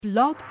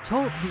Blog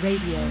Talk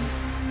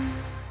Radio.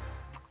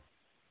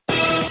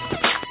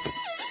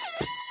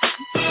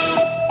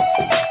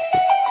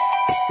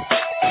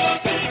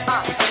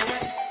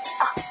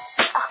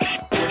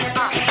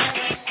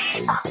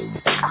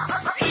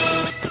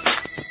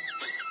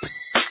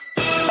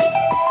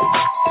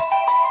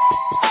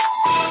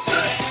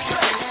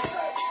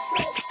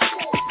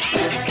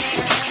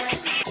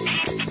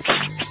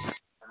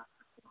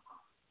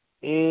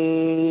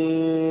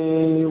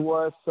 Hey,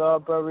 what's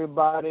up,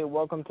 everybody?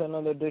 Welcome to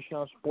another edition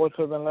of Sports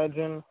Urban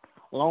Legend.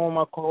 Along with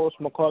my co-host,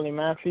 Maccorley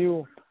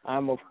Mathieu,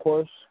 I'm, of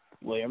course,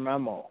 William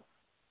Rameau.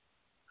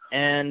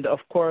 And, of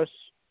course,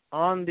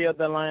 on the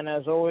other line,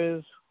 as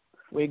always,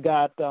 we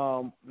got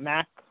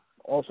Mac,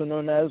 also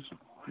known as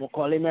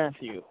Maccorley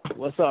Mathieu.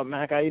 What's up,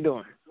 Mac? How you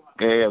doing?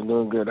 Hey, I'm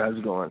doing good. How's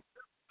it going?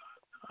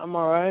 I'm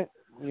all right.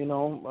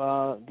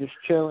 Just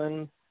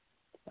chilling,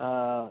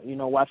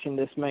 watching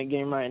this Met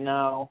game right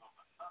now.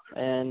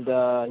 And,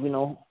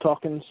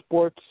 talking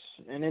sports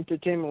and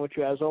entertainment with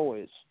you as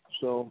always.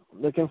 So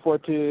looking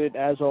forward to it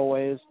as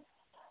always.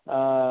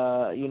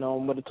 I'm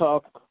going to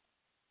talk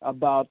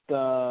about,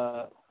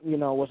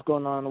 what's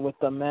going on with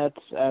the Mets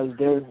as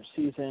their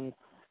season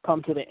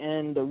come to the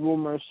end, the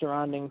rumors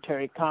surrounding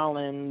Terry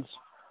Collins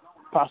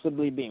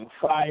possibly being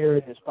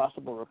fired, his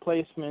possible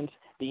replacement,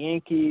 the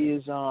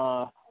Yankees,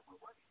 battling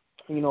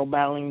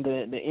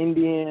the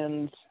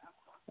Indians,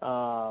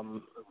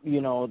 the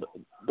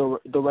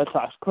Red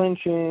Sox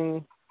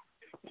clinching,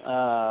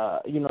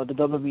 the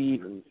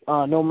WWE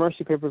No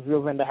Mercy pay-per-view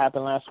event that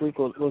happened last week.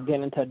 We'll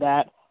get into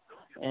that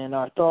and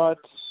our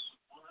thoughts.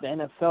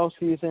 The NFL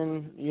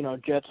season,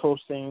 Jets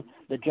hosting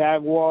the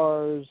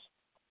Jaguars,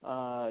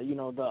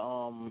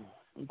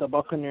 the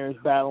Buccaneers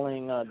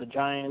battling the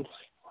Giants,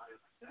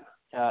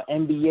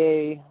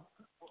 NBA,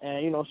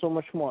 and, so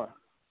much more.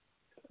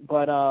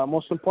 But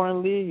most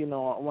importantly, I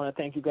want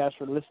to thank you guys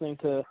for listening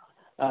to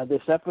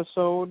this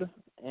episode,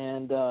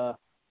 and the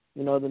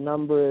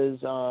number is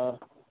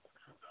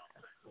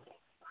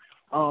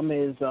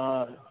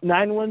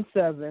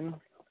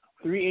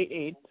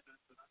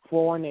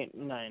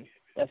 917-388-4189.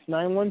 That's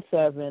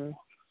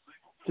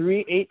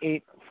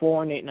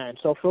 917-388-4189.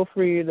 So feel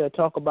free to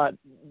talk about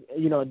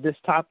this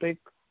topic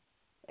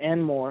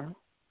and more.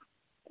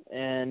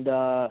 And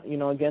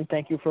again,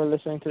 thank you for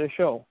listening to the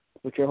show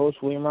with your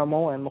hosts William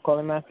Rameau and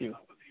Maccorley Mathieu.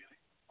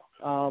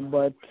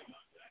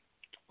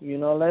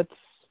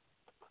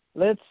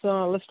 Let's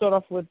start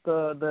off with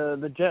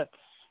the Jets,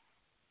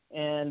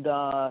 and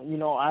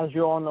as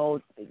you all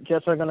know,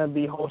 Jets are going to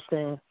be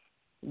hosting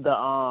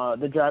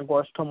the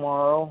Jaguars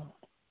tomorrow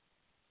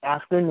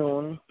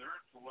afternoon,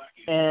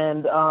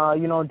 and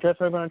Jets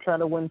are going to try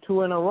to win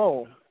 2 in a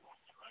row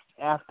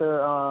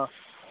after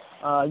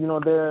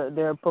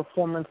their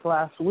performance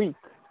last week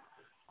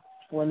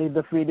when they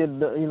defeated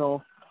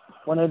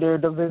one of their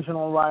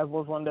divisional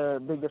rivals, one of their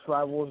biggest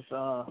rivals.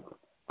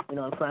 In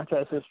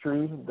franchise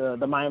history,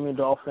 the Miami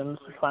Dolphins.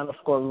 Final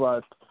score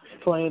was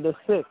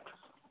 20-6.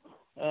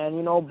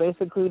 And,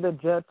 basically the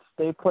Jets,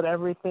 they put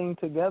everything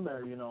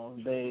together.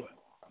 They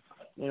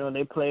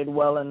played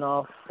well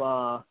enough.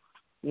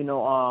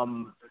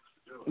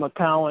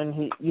 McCowan,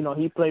 he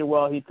played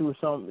well. He threw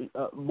some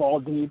ball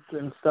deep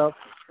and stuff.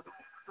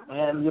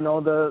 And,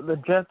 the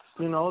Jets,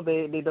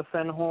 they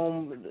defend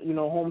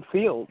home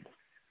field.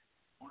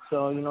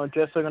 So,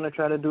 Jets are going to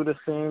try to do the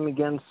same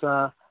against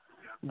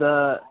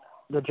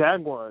the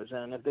Jaguars,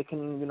 and if they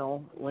can,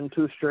 win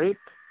 2 straight,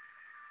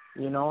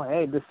 hey,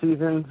 the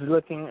season's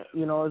looking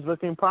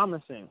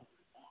promising.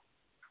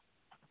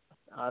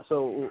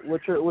 So,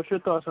 what's your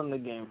thoughts on the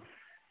game?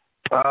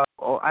 I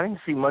didn't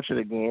see much of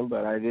the game,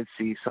 but I did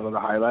see some of the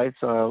highlights.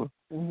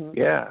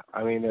 Yeah,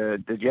 I mean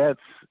the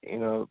Jets,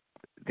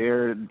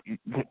 they're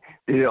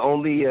the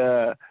only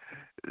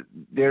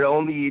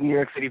New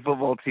York City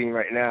football team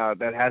right now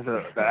that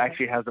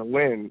actually has a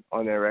win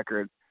on their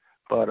record.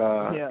 But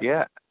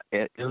yeah.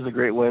 It was a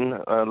great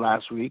win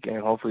last week,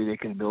 and hopefully they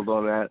can build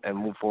on that and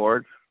move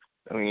forward.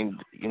 I mean,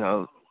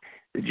 the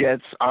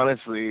Jets,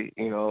 honestly,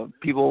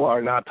 people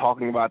are not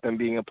talking about them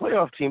being a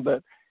playoff team,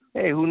 but,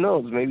 hey, who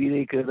knows? Maybe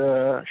they could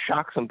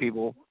shock some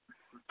people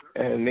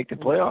and make the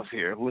playoffs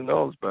here. Who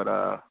knows? But,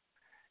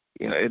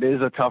 it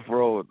is a tough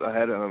road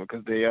ahead of them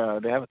because they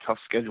have a tough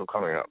schedule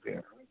coming up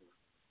here.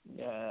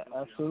 Yeah,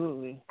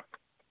 absolutely.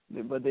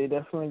 But they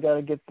definitely got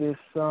to get this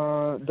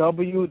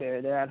W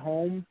there. They're at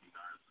home.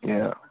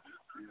 Yeah.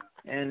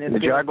 And the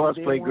Jaguars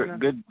play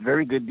good,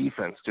 very good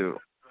defense too.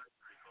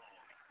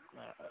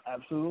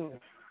 Absolutely.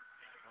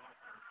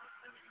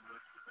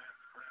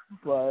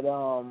 But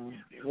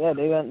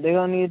they're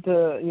gonna need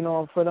to,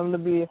 for them to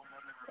be,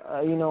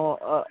 a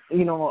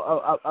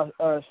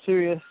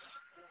serious,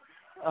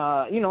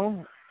 a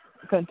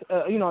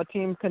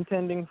team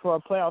contending for a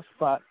playoff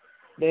spot.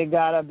 They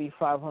gotta be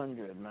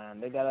 500, man.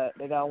 They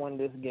gotta win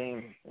this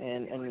game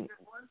and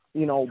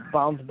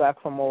bounce back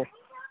from an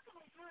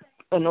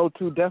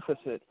 0-2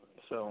 deficit.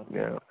 So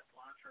yeah,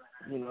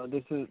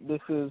 this is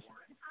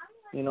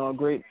a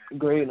great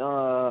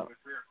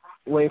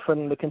way for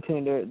them to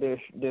continue their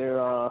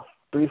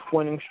 3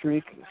 winning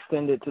streak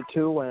extended to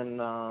 2, and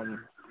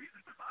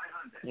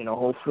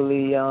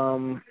hopefully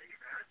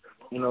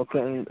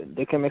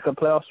they can make a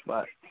playoff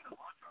spot.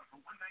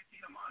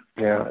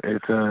 Yeah,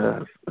 it's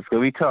gonna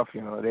be tough.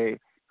 They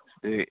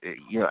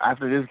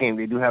after this game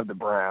they do have the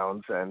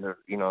Browns, and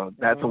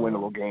that's a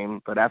winnable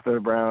game. But after the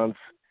Browns,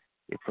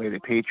 they play the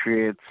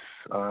Patriots.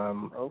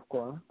 Okay.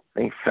 I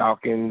think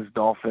Falcons,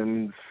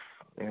 Dolphins.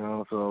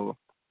 So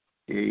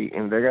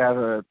and they're gonna have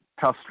a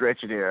tough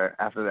stretch there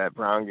after that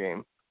Brown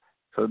game.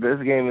 So this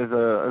game is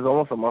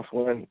almost a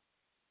must-win.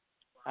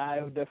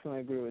 I would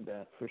definitely agree with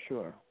that for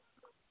sure.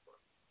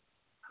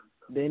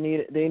 They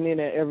need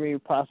it every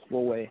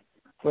possible way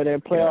for their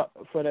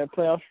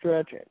playoff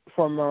stretch,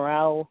 for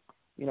morale.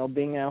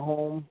 Being at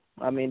home.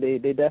 I mean, they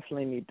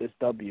definitely need this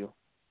W.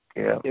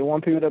 Yeah. They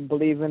want people to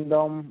believe in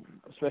them,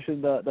 especially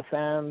the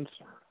fans.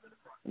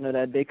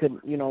 That they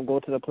could go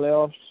to the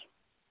playoffs.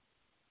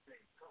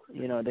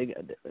 They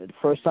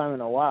first time in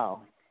a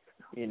while.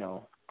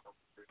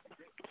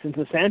 Since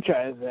the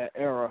franchise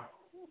era,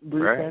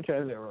 brief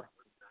franchise era.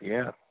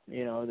 Yeah.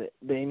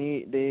 They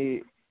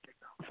need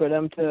for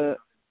them to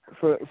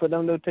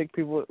take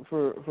people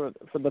for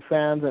the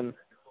fans and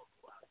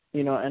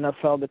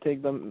NFL to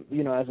take them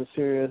as a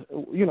serious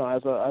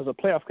as a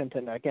playoff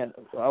contender. Again,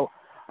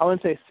 I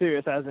wouldn't say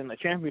serious as in a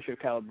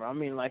championship caliber. I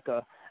mean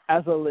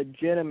as a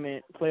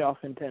legitimate playoff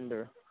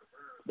contender.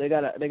 They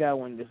gotta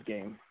win this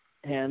game.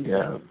 Hands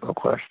down. No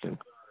question.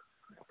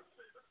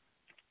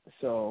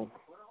 So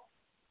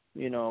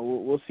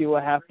we'll see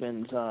what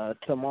happens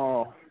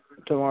tomorrow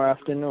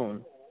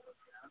afternoon.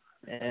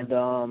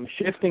 And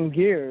shifting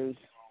gears,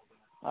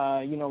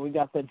 we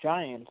got the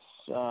Giants.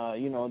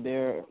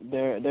 They're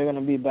going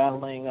to be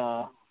battling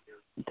the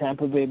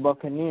Tampa Bay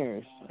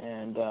Buccaneers,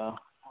 and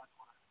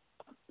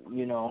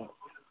who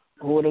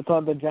would have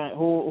thought the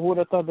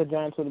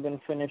Giants would have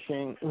been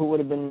finishing? Who would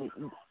have been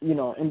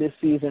in this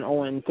season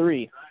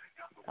 0-3?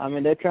 I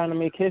mean, they're trying to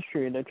make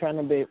history. They're trying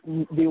to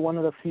be one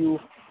of the few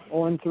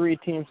 0-3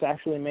 teams to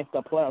actually make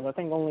the playoffs. I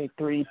think only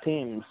 3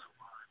 teams,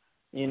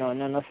 in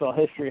NFL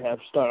history have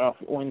started off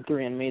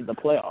 0-3 and made the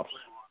playoffs.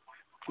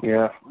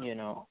 Yeah.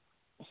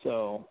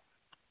 So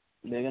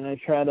they're gonna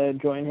try to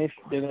join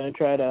history. They're gonna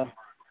try to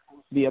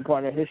be a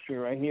part of history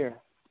right here.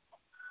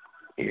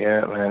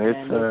 Yeah, man.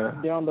 It's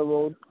they're on the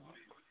road.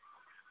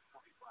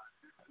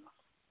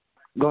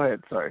 Go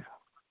ahead. Sorry.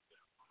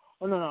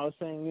 Oh no, I was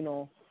saying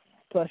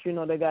plus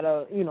they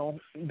gotta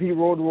be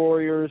road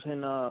warriors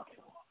and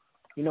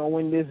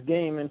win this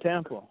game in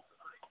Tampa.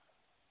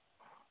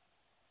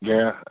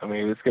 Yeah, I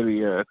mean it's gonna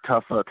be a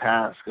tough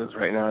task because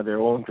right now they're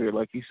 0-3,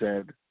 like you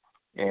said,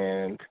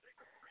 and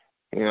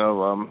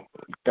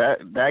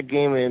that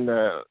game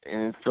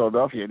in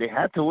Philadelphia, they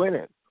had to win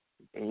it.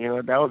 And,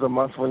 that was a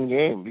must-win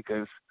game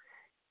because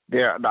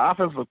the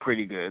offense looked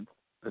pretty good.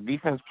 The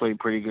defense played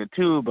pretty good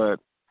too, but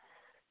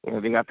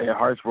they got their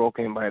hearts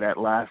broken by that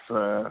last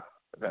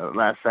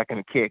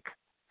second kick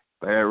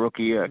by that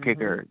rookie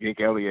kicker,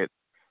 Jake Elliott.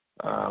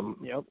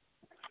 Yep.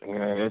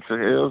 It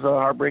was a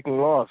heartbreaking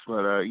loss,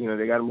 but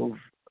they got to move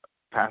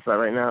past that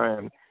right now.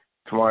 And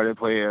tomorrow they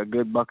play a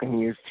good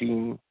Buccaneers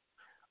team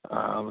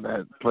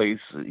that plays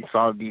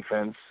solid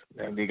defense,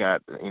 and they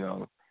got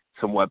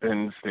some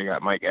weapons. They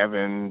got Mike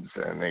Evans,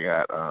 and they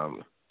got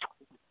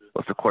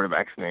what's the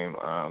quarterback's name?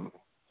 I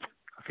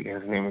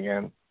forget his name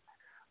again.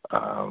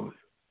 I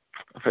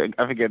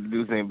forget the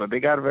dude's name, but they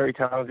got a very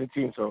talented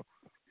team, so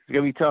it's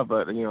gonna be tough.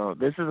 But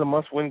this is a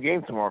must-win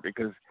game tomorrow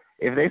because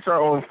if they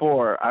start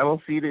 0-4, I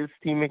don't see this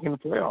team making the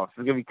playoffs.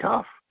 It's gonna be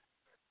tough.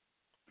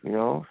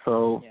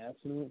 So yeah,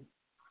 absolutely.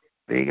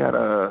 They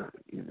gotta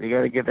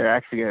get their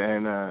act together,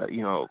 and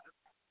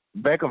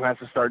Beckham has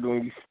to start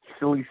doing these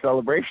silly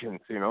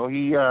celebrations. He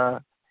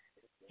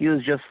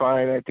was just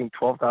fined, I think,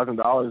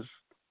 $12,000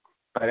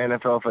 by the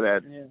NFL for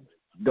that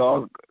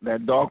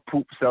dog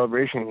poop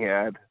celebration he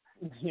had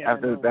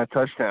after that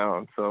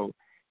touchdown. So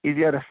he's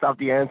got to stop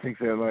the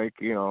antics and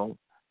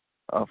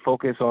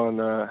focus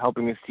on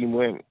helping his team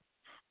win.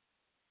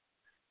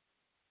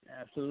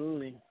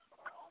 Absolutely.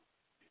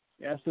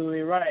 You're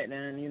absolutely right,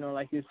 and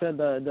like you said,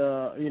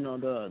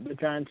 the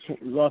Giants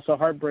lost a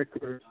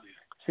heartbreaker,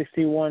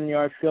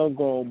 61-yard field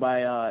goal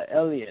by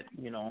Elliott.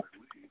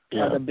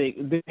 Had the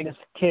biggest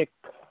kick,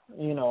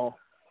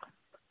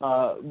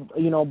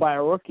 by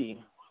a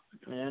rookie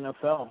in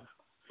NFL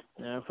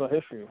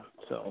history.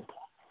 So,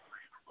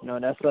 he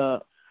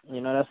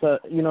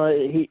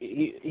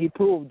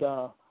proved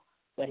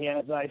that he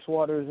has ice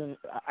water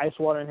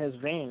in his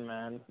vein,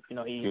 man.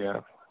 He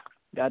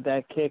got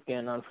that kick,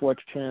 and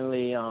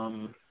unfortunately,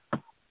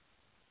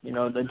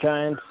 the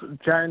Giants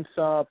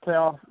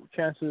playoff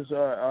chances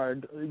are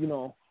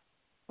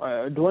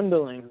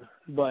dwindling.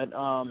 But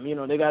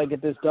they got to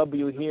get this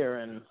W here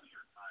and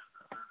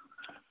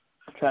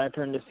try to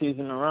turn the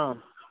season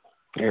around.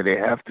 Yeah, they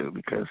have to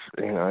because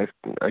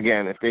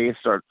if they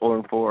start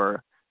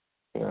 0-4,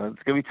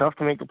 it's gonna be tough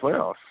to make the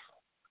playoffs.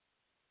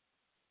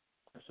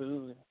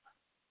 Absolutely.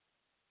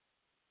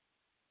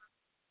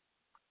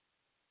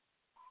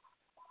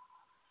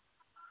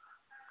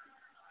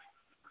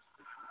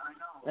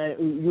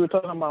 And you were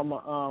talking about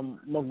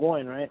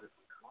McGowan, right?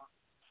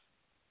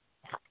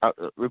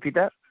 Repeat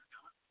that.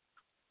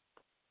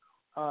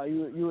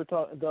 You were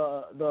talking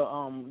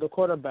the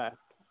quarterback.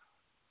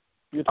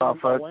 You for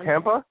about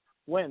Tampa?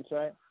 Wentz,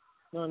 right?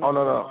 No.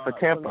 For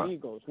Tampa. For the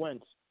Eagles,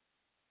 Wentz.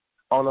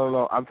 Oh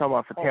no, I'm talking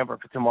about for Tampa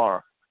for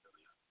tomorrow.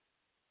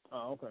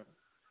 Oh, okay.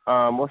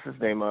 What's his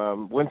name?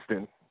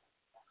 Winston.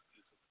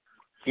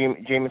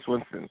 Jameis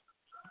Winston.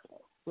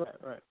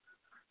 Right.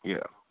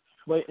 Yeah.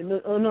 But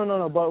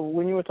no. But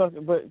when you were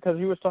talking, because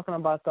you were talking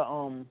about the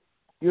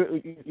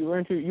you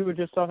were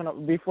just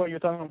talking before you were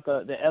talking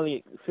about the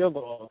Elliott field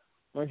goal.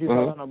 Weren't you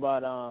talking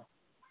about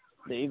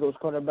the Eagles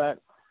quarterback?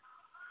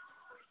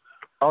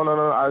 Oh no,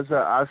 I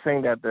was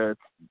saying that the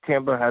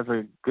Tampa has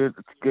a good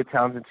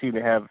talented team.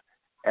 They have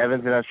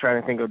Evans, and I was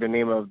trying to think of the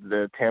name of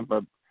the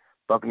Tampa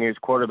Buccaneers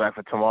quarterback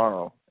for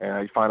tomorrow, and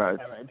I find out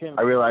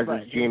I realized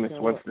it's Jameis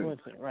Winston.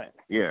 Right.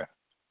 Yeah.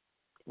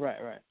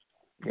 Right.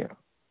 Yeah.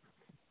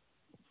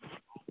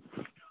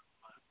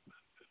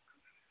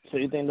 So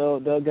you think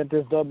they'll get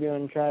this W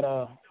and try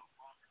to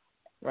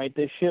right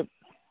this ship?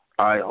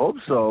 I hope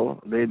so.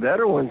 They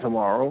better win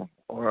tomorrow,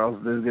 or else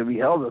there's gonna be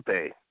hell to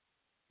pay.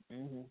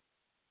 Mhm.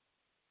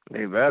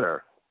 They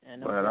better.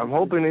 But I'm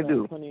hoping they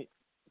do.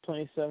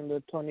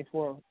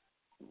 27-24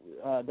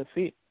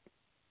 defeat.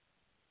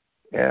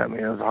 Yeah, I mean,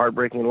 it was a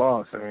heartbreaking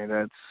loss. I mean,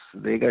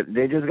 they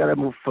just got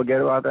to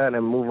forget about that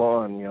and move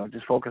on.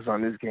 Just focus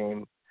on this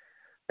game.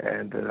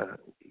 And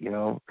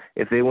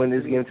if they win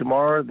this game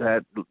tomorrow,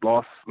 that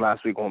loss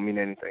last week won't mean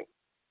anything.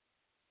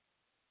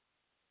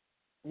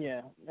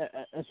 Yeah,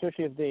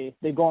 especially if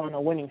they go on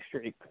a winning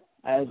streak,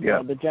 as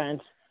the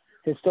Giants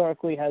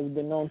historically has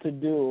been known to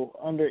do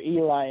under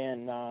Eli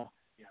and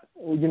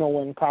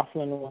when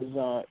Coughlin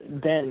was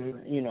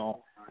then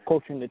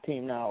coaching the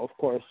team. Now, of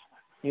course,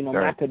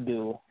 right.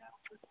 McAdoo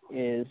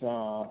is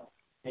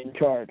in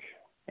charge,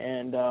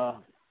 and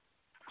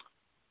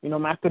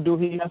McAdoo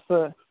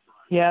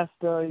he has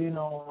to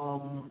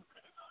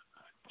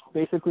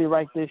basically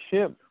right this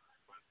ship,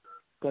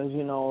 because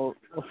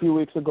a few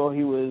weeks ago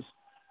he was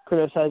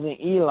criticizing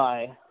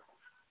Eli,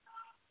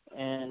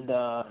 and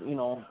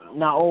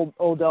now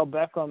Odell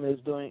Beckham is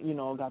doing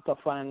got the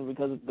fine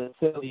because of the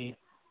silly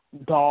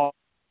dog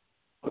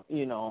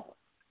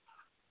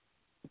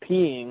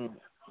peeing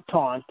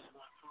taunt.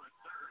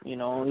 He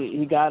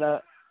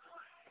gotta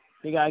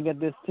get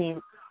this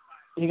team.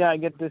 He gotta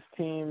get this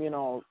team.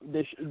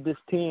 This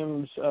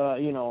team's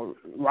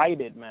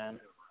righted, man.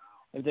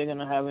 If they're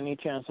gonna have any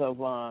chance of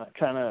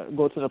trying to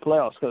go to the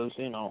playoffs, because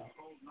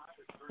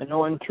an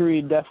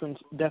 0-3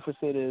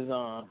 deficit is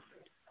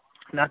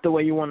not the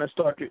way you want to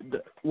start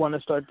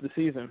the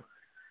season.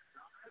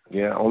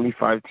 Yeah, only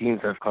 5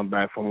 teams have come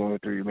back from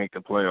 1-3 to make the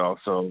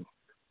playoffs. So,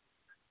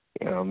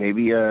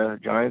 maybe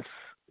Giants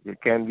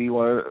can be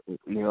one of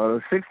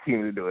the 6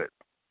 teams to do it.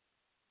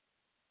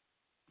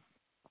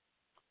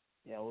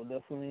 Yeah, we'll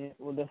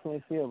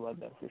definitely see about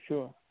that for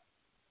sure.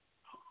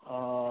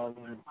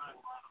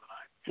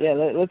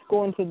 Let's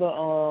go into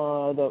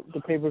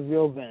the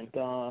pay-per-view event.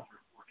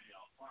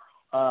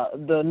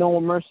 The No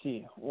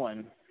Mercy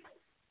one.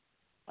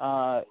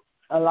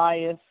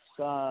 Elias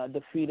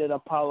defeated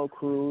Apollo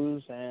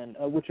Crews, and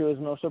which was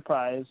no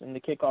surprise in the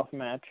kickoff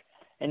match.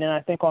 And then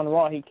I think on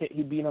Raw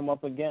he beat him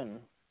up again.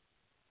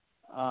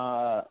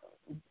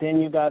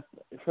 Then you got,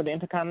 for the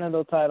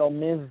Intercontinental title,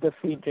 Miz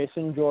defeat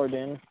Jason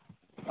Jordan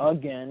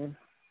again.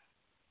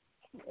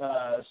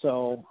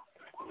 So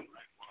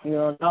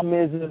now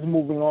Miz is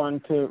moving on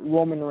to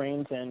Roman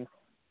Reigns, and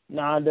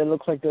now there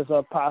looks like there's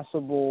a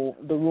possible.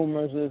 The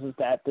rumors is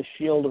that the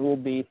Shield will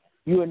be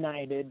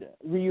reunited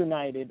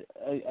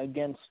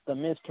against the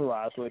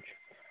Miztourage, which,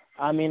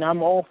 I mean,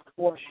 I'm all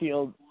for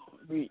Shield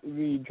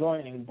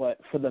rejoining, but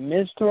for the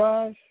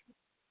Miztourage,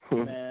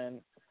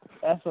 man,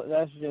 that's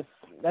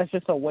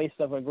just a waste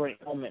of a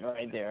great moment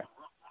right there.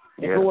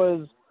 If it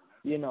was,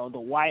 the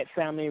Wyatt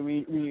family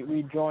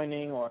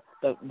rejoining, or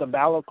the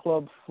Balor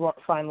Club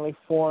finally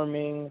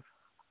forming,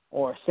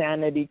 or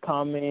Sanity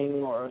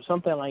coming, or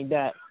something like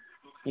that,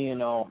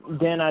 then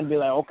I'd be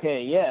like,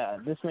 okay, yeah,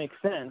 this makes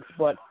sense.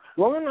 But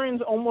Roman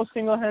Reigns almost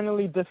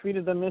single-handedly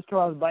defeated the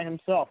Miztourage by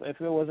himself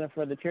if it wasn't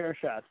for the chair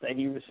shots that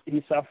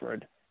he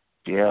suffered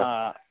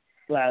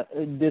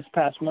this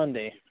past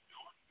Monday.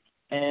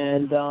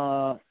 And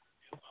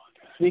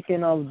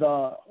speaking of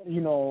the,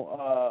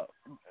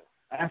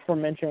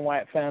 aforementioned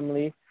Wyatt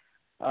family,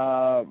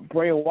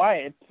 Bray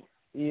Wyatt,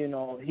 he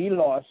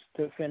lost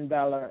to Finn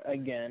Balor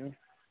again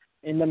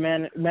in the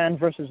man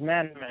versus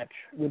man match,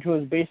 which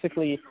was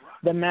basically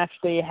the match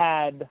they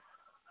had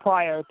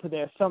prior to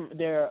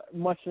their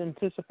much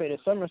anticipated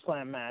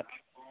SummerSlam match.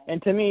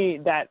 And to me,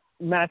 that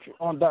match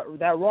on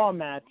that Raw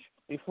match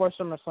before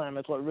SummerSlam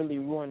is what really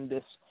ruined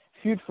this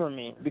feud for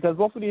me, because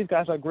both of these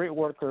guys are great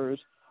workers.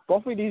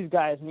 Both of these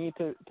guys need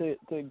to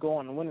go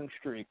on winning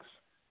streaks.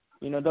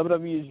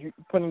 WWE is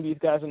putting these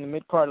guys in the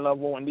mid-card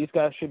level, and these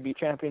guys should be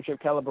championship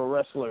caliber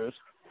wrestlers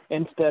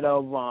instead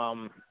of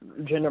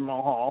Jinder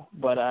Mahal.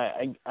 But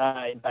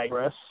I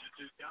digress.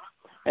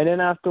 And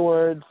then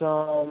afterwards,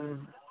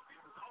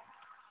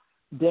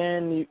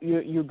 Then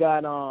you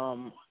got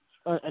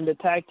in the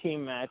tag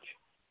team match,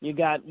 you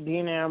got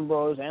Dean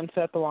Ambrose and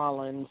Seth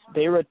Rollins.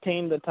 They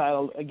retained the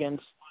title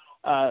against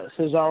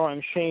Cesaro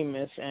and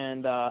Sheamus,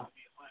 and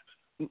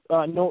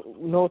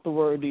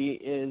noteworthy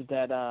is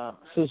that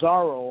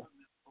Cesaro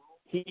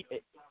he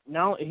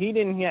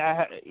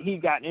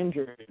got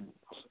injured,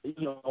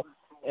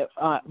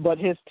 but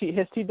his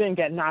teeth didn't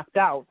get knocked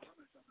out.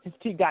 His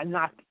teeth got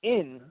knocked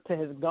in to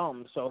his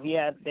gums, so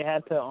they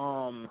had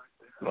to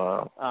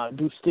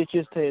do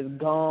stitches to his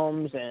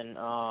gums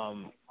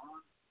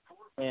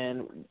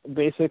and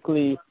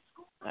basically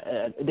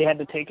they had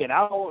to take it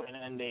out, and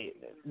then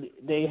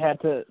they had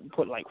to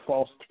put like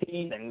false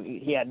teeth, and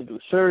he had to do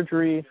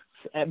surgery,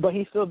 but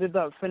he still did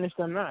finish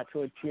the match,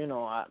 which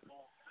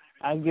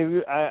I give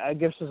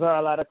Cesaro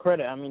a lot of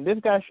credit. I mean, this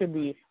guy should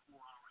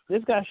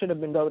have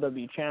been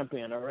WWE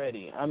champion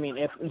already. I mean,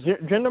 if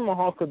Jinder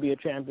Mahal could be a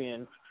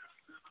champion,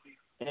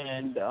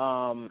 and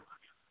I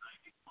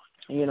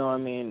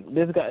mean,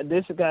 this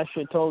guy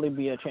should totally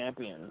be a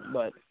champion,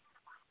 but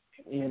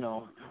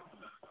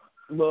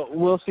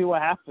we'll see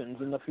what happens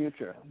in the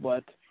future.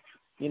 But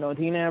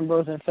Dean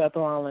Ambrose and Seth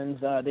Rollins,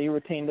 they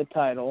retained the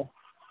title,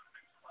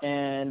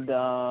 and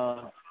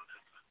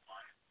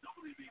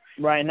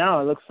right now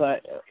it looks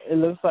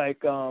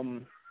like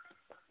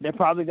they're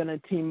probably gonna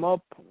team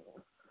up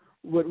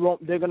with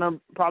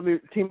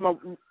team up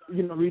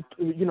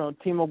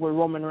with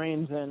Roman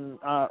Reigns and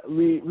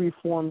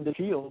reform the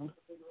Shield.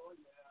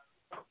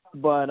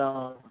 But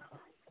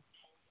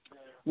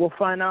we'll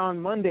find out on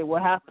Monday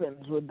what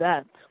happens with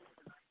that.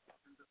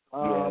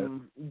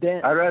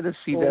 Then I'd rather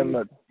see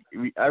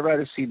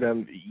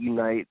them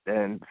unite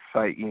and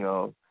fight.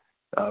 The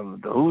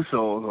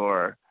Usos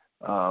or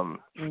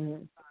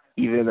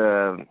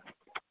even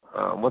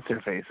what's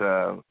her face,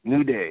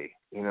 New Day.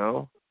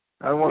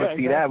 I want to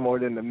see that more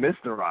than the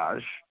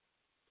Miztourage.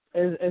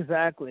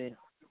 Exactly.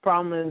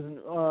 Problem is,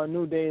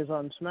 New Day is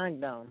on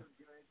SmackDown.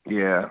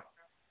 Yeah.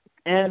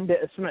 And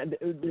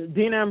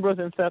Dean Ambrose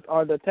and Seth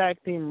are the tag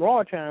team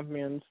Raw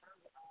champions,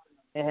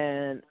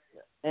 and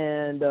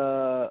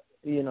the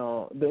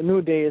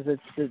New Day is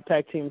the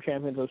tag team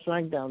champions of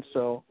SmackDown.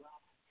 So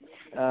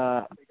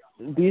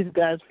these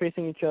guys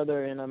facing each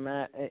other in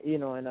a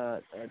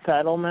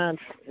title match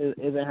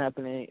isn't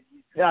happening.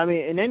 I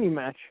mean, in any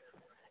match,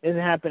 isn't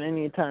happening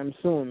anytime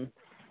soon,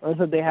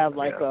 unless they have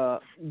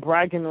a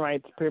bragging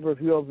rights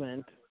pay-per-view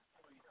event.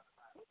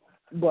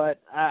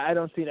 But I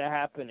don't see that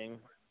happening.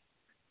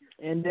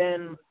 And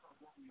then,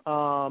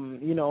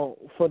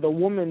 for the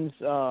women's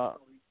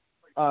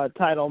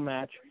title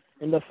match,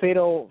 in the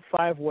Fatal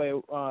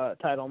 5-Way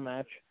title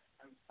match,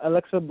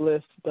 Alexa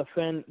Bliss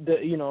defends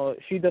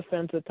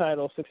the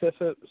title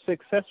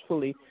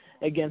successfully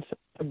against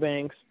Sasha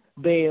Banks,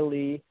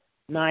 Bayley,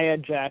 Nia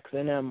Jax,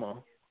 and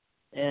Emma.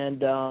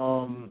 And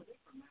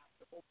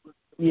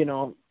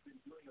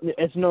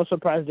it's no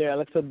surprise there.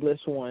 Alexa Bliss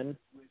won,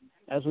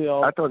 as we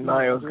all. I thought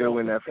Nia was gonna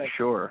win that for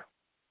sure.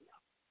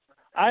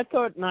 I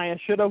thought Nia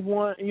should have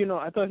won.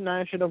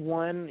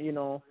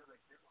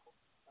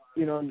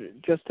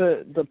 Just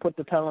to put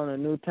the title on a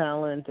new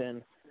talent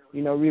and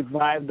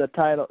revive the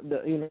title.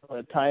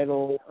 The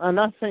title. I'm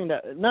not saying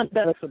that. Not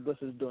that Alexa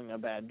Bliss is doing a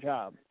bad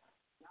job,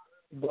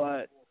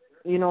 but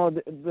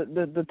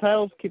the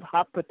titles keep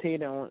hot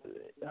potatoing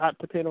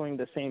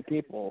the same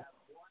people.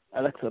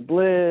 Alexa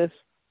Bliss,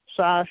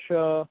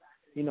 Sasha,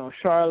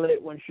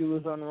 Charlotte when she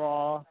was on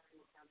Raw.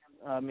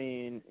 I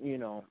mean,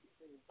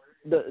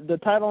 the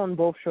title on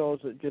both shows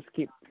just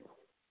keep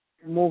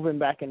moving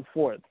back and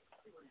forth.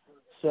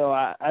 So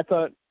I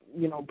thought,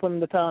 putting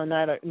the title on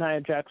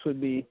Nia Jax would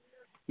be,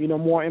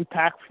 more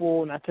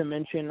impactful. Not to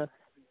mention,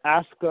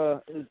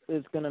 Asuka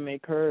is going to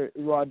make her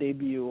Raw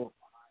debut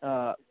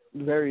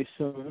very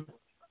soon.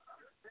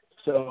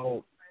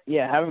 So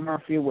yeah, having her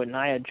feud with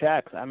Nia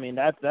Jax, I mean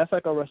that's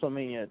like a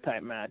WrestleMania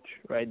type match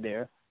right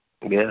there.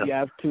 Yeah. You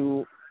have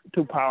two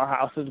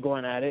powerhouses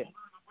going at it.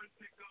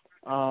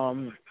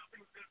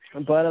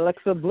 But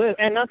Alexa Bliss,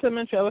 and not to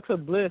mention Alexa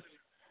Bliss,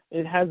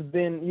 it has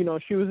been,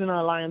 she was in an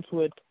alliance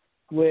with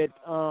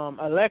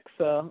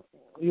Alexa.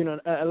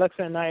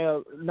 Alexa and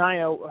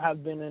Nia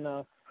have been in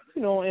a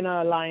in an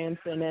alliance,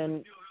 and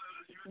then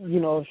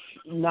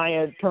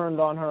Nia turned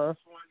on her.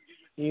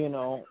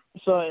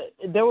 So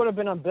there would have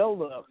been a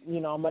build-up,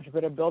 a much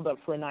better build-up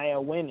for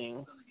Nia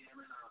winning,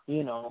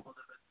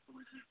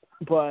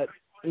 but,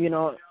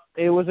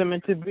 it wasn't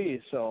meant to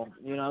be. So,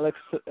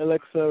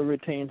 Alexa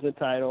retains the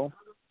title.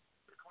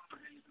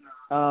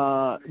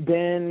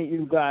 Then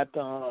you got,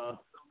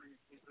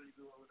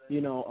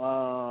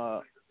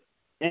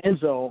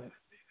 Enzo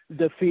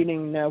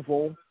defeating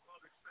Neville,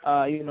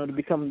 to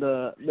become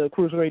the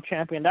Cruiserweight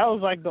champion. That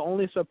was like the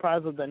only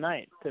surprise of the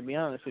night, to be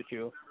honest with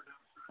you.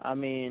 I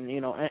mean,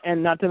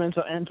 and not to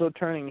mention Enzo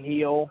turning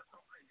heel,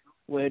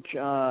 which,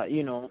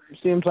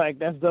 seems like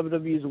that's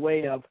WWE's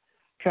way of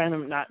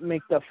trying not to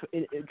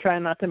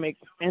make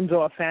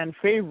Enzo a fan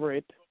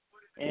favorite,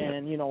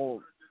 and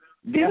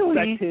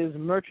affect his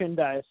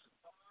merchandise.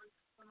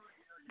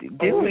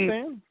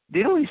 Didn't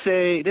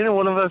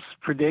one of us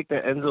predict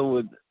that Enzo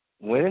would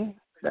win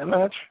that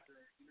match?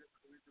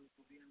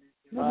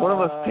 One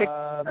of us picked.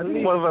 I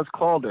think one of us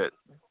called it.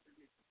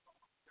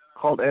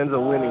 Called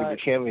Enzo winning the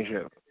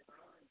championship.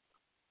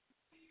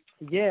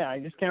 Yeah, I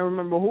just can't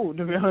remember who.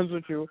 To be honest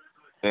with you.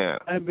 Yeah.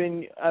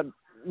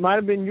 Might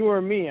have been you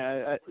or me.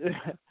 I'd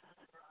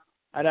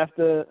have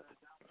to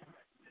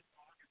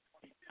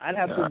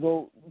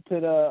go to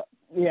the.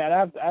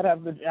 Yeah,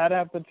 I'd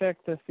have to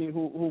check to see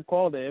who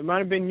called it. It might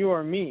have been you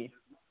or me.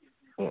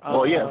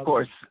 Well, yeah, of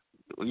course.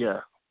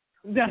 Yeah.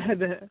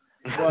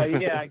 Well,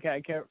 yeah, I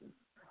can't.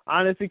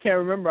 Honestly, can't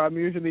remember. I'm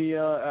usually,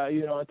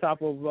 on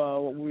top of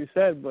what we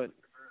said, but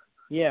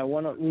yeah,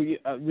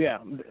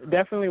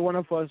 definitely one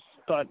of us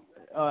thought,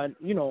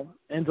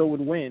 Enzo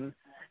would win.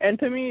 And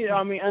to me,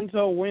 I mean,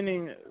 Enzo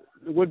winning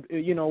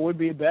would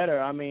be better.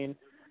 I mean,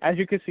 as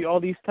you can see, all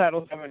these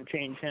titles haven't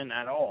changed him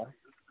at all.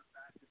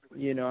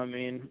 You know what I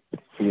mean?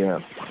 Yeah.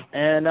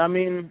 And I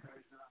mean,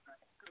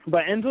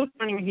 but Enzo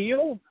turning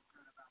heel,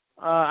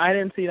 I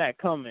didn't see that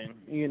coming.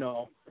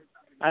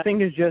 I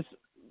think it's just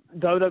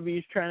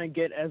WWE's trying to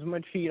get as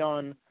much heat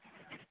on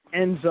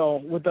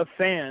Enzo with the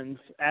fans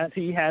as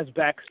he has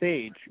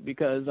backstage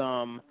because,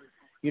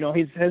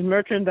 his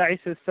merchandise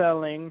is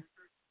selling,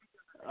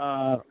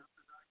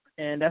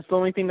 and that's the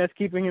only thing that's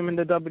keeping him in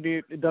the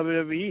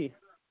WWE.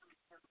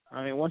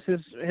 I mean, once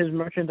his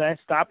merchandise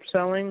stops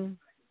selling,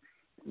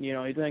 he's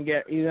gonna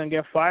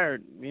get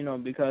fired.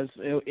 Because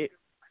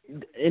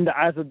in the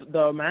eyes of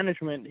the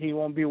management, he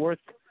won't be worth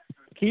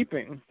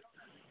keeping.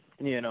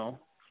 And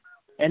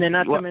then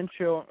not to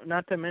mention,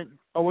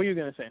 what were you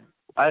gonna say?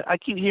 I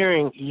keep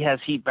hearing he has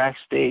heat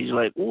backstage.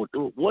 Like,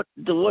 what's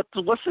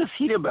this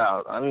heat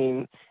about? I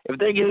mean, if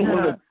they're giving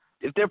him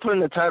if they're putting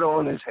the title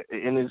in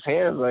his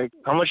hands, like,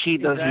 how much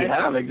heat does he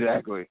have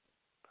exactly?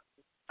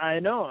 I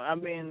know. I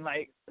mean,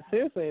 like,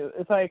 seriously,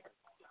 it's like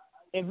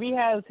if he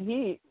has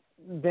heat,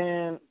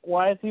 then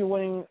why is he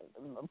winning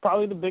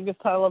probably the biggest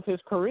title of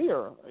his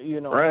career?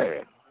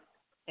 Right.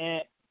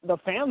 And the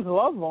fans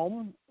love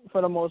him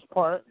for the most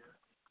part.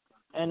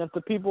 And if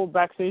the people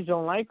backstage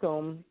don't like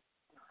him,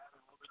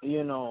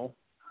 that's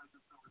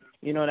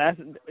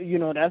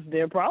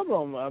their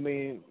problem. I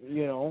mean,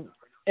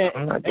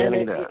 I'm not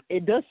getting that.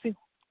 It does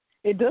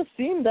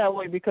seem that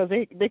way because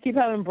they keep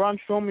having Braun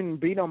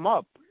Strowman beat him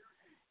up.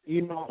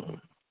 These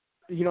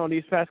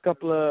past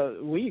couple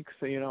of weeks,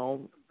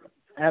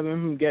 having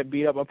him get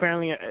beat up.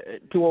 Apparently,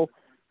 at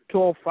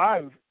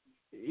 205,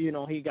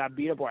 he got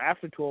beat up, or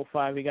after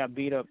 205, he got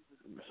beat up,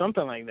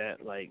 something like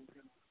that, like.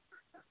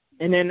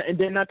 And then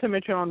not to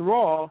mention on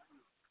Raw,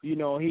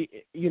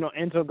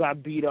 Enzo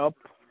got beat up.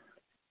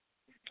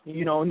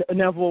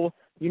 Neville,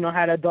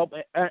 had a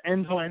double.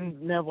 Enzo and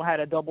Neville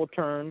had a double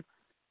turn,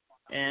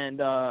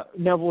 and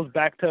Neville's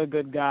back to a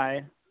good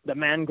guy. The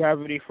man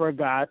gravity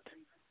forgot,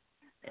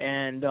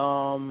 and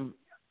Enzo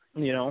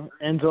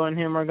and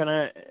him are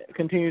gonna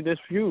continue this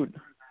feud.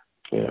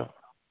 Yeah.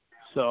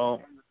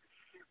 So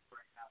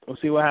we'll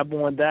see what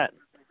happens with that.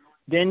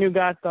 Then you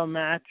got the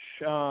match.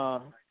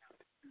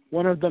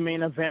 One of the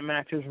main event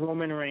matches,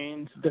 Roman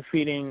Reigns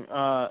defeating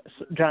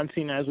John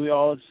Cena, as we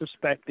all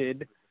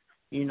suspected,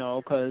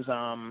 because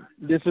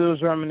this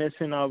was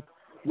reminiscent of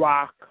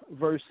Rock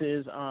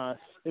versus Cena,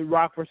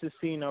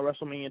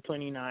 WrestleMania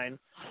 29,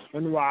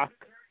 when Rock,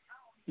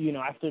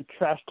 after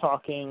trash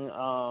talking,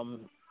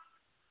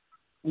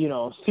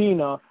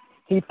 Cena,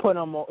 he put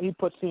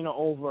Cena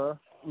over,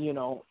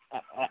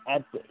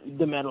 at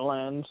the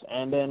Meadowlands,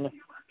 and then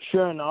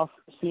sure enough,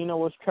 Cena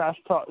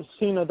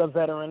the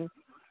veteran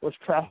was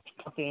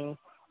trash-talking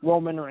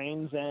Roman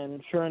Reigns,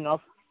 and sure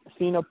enough,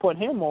 Cena put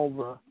him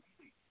over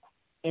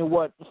in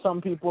what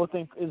some people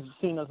think is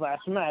Cena's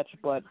last match,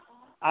 but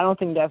I don't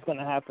think that's going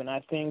to happen.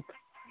 I think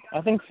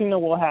Cena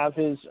will have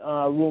his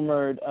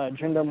rumored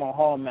Jinder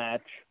Mahal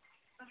match,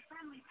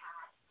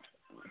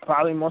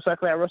 probably most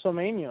likely at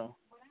WrestleMania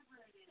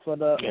for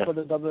the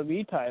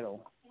WWE title.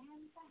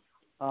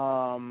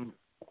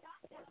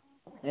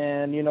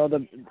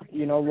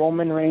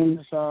 Roman Reigns,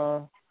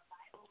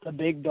 the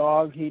big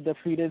dog, he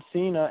defeated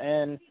Cena,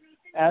 and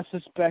as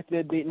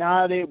suspected,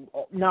 now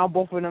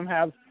both of them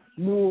have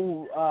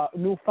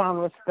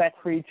newfound respect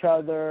for each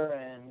other,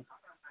 and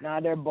now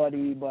they're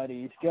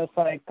buddies, just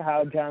like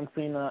how John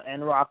Cena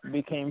and Rock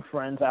became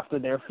friends after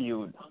their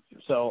feud.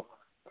 So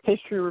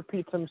history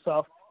repeats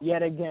himself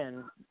yet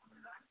again.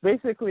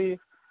 Basically,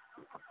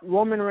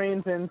 Roman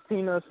Reigns and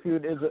Cena's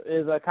feud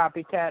is a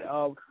copycat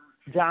of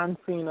John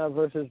Cena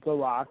versus The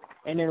Rock,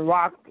 and then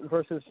Rock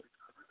versus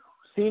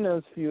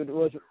Cena's feud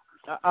was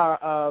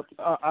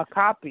a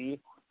copy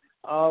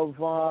of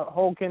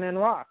Hogan and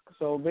Rock.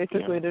 So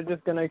basically, they're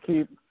just gonna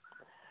keep,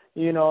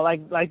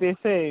 like they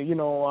say,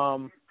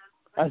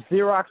 a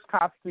Xerox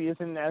copy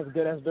isn't as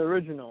good as the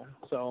original.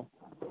 So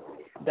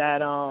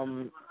that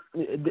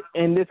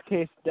in this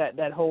case,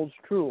 that holds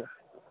true.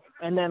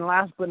 And then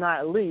last but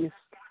not least,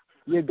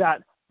 you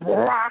got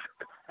Brock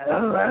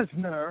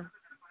Lesnar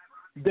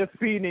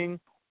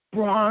defeating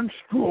Braun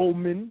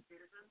Strowman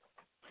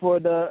for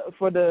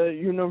the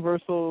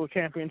Universal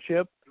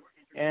Championship,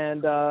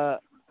 and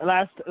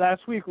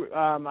last week,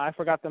 I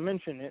forgot to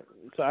mention it,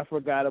 so I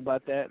forgot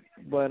about that.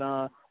 But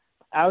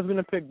I was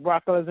gonna pick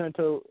Brock Lesnar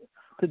to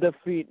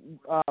defeat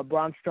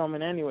Braun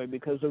Strowman anyway,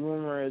 because the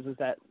rumor is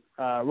that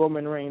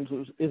Roman Reigns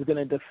is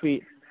gonna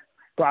defeat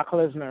Brock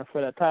Lesnar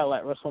for the title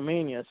at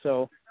WrestleMania.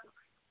 So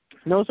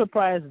no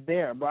surprise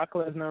there. Brock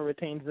Lesnar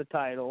retains the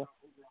title,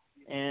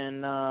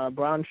 and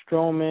Braun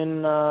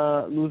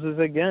Strowman loses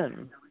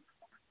again.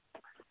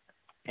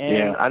 And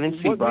yeah, I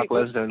didn't see Brock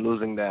Lesnar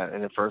losing that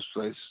in the first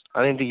place.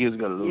 I didn't think he was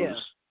going to lose.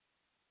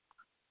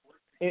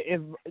 Yeah.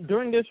 If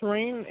during this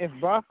reign, if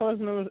Brock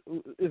Lesnar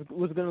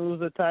was going to lose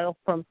the title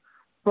from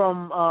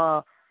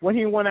when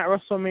he won at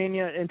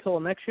WrestleMania until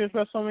next year's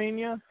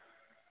WrestleMania,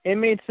 it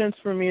made sense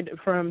for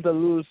him to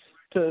lose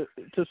to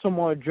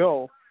Samoa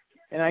Joe.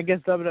 And I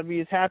guess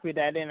WWE is happy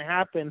that didn't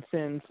happen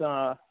since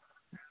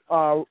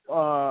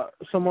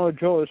Samoa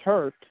Joe is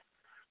hurt.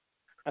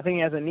 I think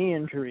he has a knee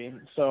injury.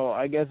 So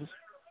I guess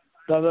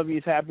WWE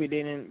is happy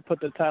they didn't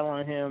put the title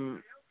on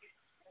him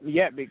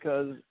yet,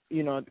 because,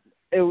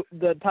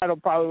 the title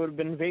probably would have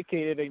been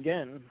vacated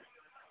again.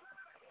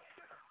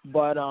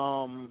 But,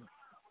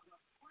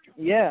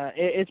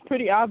 it's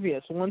pretty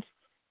obvious. Once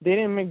they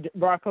didn't make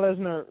Brock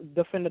Lesnar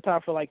defend the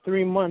title for like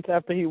 3 months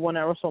after he won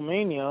at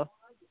WrestleMania,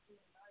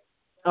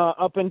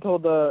 up until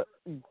the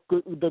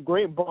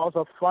Great Balls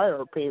of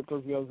Fire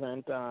pay-per-view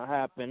event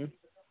happened.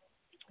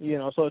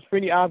 So it's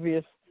pretty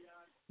obvious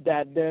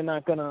that they're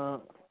not gonna,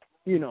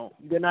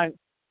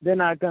 they're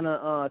not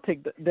gonna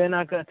take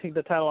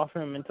the title off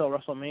him until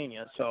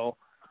WrestleMania. So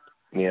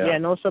yeah,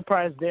 no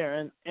surprise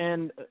there.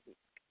 And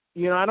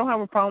I don't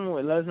have a problem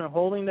with Lesnar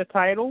holding the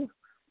title.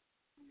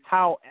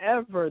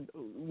 However,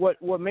 what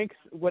makes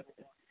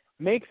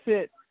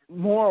it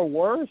more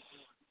worse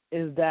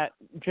is that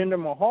Jinder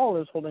Mahal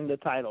is holding the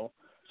title.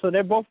 So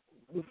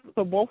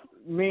both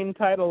main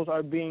titles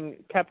are being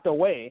kept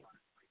away,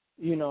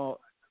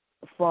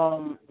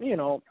 from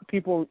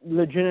people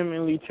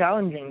legitimately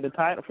challenging the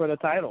title for the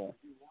title.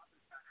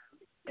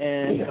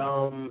 And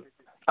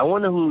I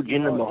wonder who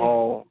Jinder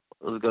Mahal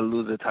is going to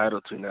lose the title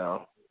to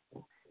now.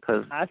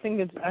 Cause I think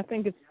it's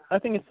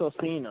still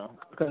Cena.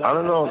 Cause I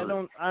don't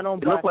know. I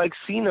don't. It looked like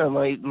Cena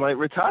might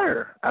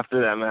retire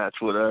after that match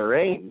with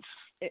Reigns.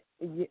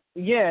 It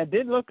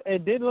did look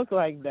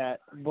like that,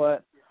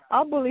 but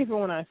I'll believe it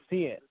when I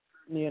see it.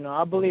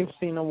 I believe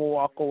Cena will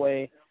walk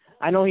away.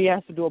 I know he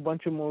has to do a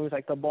bunch of movies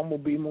like the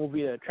Bumblebee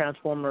movie, the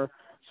Transformer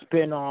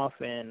spin-off,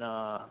 and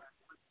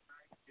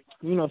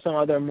some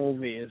other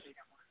movies.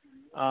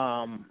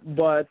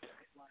 But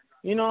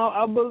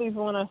I'll believe it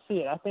when I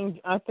see it. I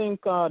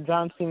think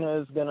John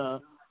Cena is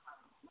gonna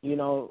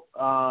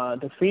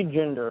defeat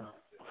Jinder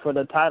for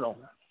the title.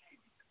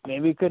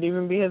 Maybe it could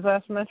even be his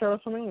last match at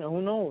WrestleMania.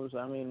 Who knows?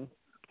 I mean,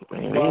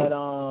 but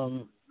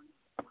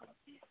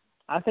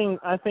I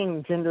think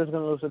Jinder's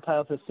gonna lose the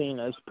title to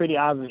Cena. It's pretty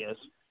obvious.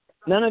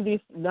 None of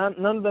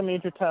the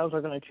major titles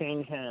are gonna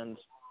change hands,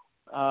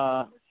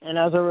 and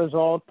as a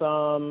result,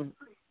 the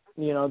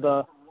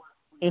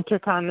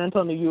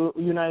Intercontinental and the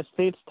United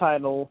States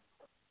title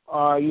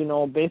are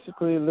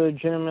basically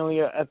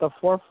legitimately at the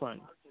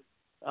forefront.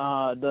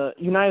 The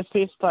United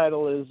States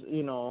title is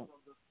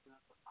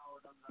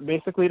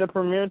basically the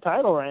premier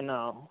title right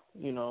now,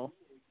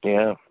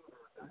 Yeah.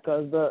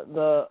 because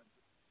the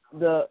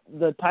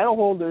title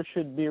holder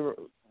should be,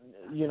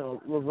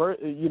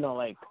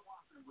 like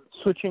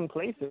switching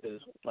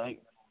places. Like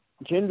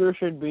Jinder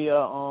should be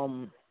a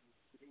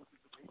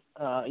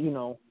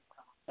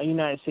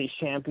United States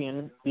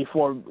champion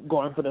before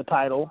going for the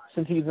title,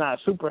 since he's not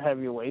a super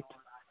heavyweight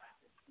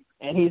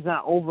and he's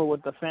not over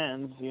with the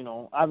fans.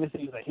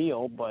 Obviously he's a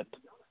heel, but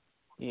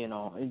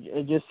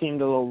it just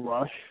seemed a little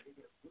rush.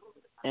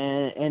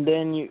 And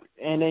then you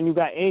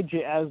got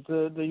AJ as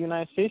the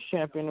United States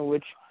champion,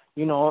 which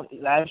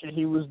last year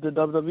he was the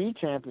WWE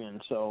champion.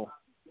 So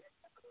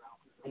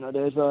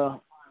there's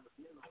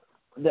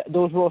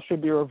those roles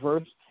should be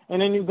reversed.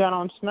 And then you got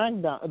on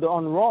SmackDown,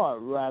 on Raw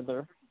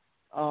rather,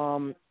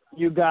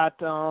 you got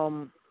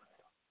Brock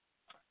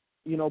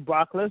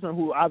Lesnar,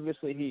 who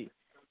obviously he's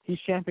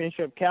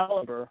championship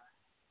caliber,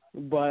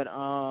 but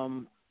I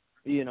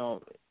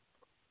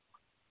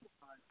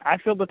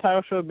feel the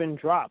title should have been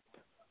dropped.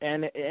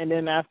 And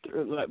then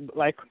after,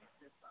 like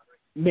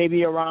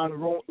maybe around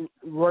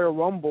Royal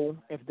Rumble,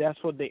 if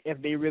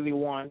they really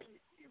want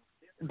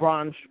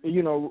Braun,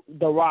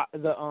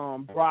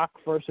 Brock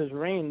versus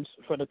Reigns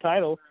for the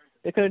title,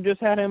 they could have just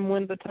had him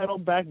win the title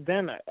back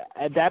then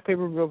at that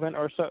pay-per-view event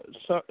or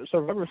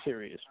Survivor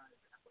Series.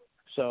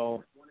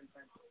 So,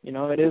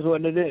 it is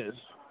what it is.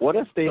 What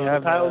if they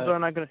have the titles are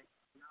not gonna?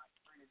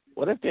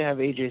 What if they have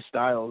AJ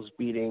Styles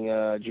beating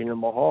Jinder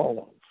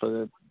Mahal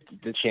for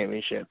the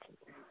championship?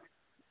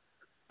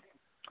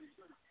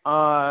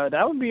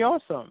 That would be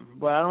awesome,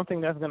 but I don't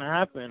think that's gonna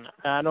happen.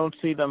 I don't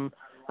see them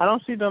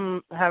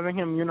having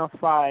him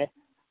unify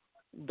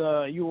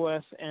the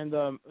U.S. and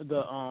the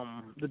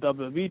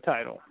WWE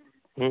title.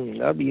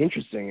 That'd be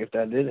interesting if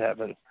that did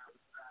happen.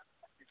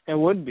 It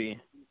would be,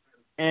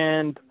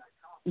 and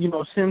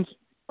since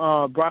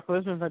Brock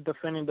Lesnar is not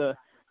defending the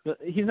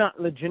he's not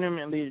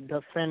legitimately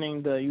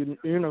defending the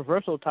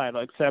Universal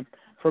title except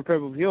for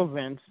pay-per-view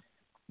events.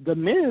 The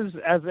Miz,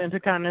 as the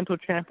Intercontinental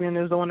Champion,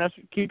 is the one that's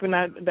keeping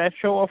that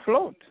show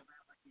afloat.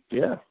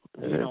 Yeah.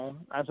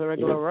 As a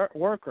regular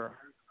worker.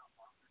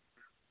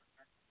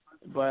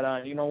 But,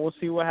 we'll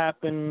see what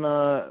happens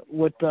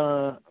with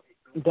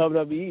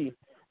WWE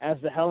as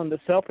the Hell in the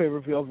Cell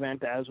pay-per-view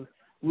event, as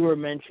we were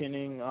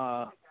mentioning,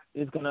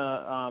 is going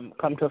to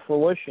come to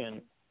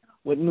fruition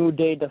with New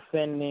Day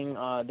defending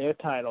their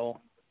title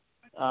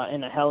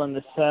in a Hell in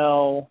the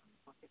Cell.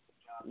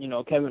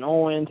 Kevin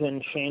Owens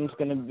and Shane's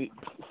going to be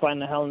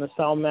fighting a Hell in the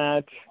Cell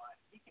match.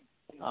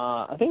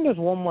 I think there's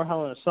one more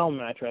Hell in the Cell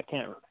match. It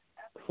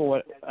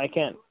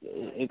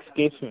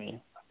escapes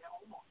me.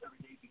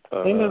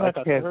 I think there's I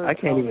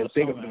can't even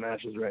think of the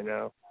matches right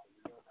now.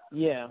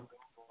 Yeah.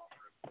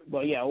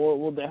 But yeah,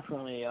 we'll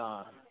definitely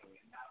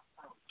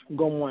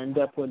go more in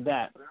depth with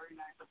that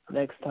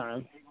next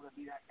time.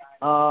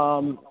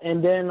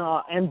 And then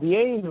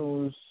NBA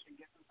news,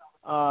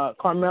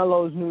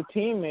 Carmelo's new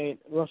teammate,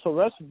 Russell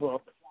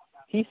Westbrook,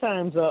 he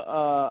signs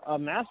a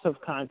massive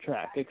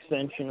contract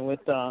extension with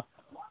the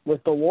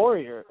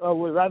Warriors,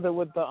 or rather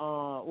with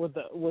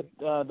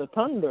the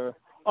Thunder,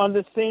 on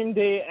the same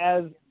day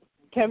as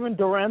Kevin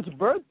Durant's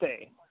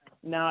birthday.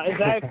 Now, is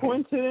that a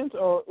coincidence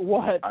or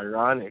what?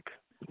 Ironic,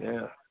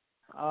 yeah.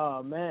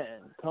 Oh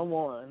man, come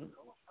on.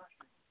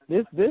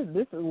 This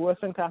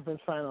Western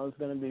Conference Final is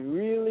going to be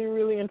really,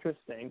 really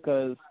interesting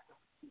because,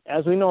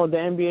 as we know, the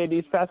NBA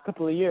these past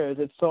couple of years,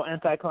 it's so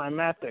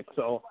anticlimactic.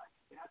 So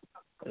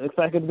it looks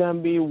like it's going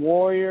to be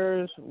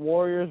Warriors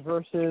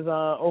versus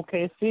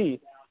OKC,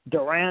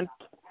 Durant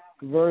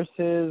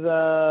versus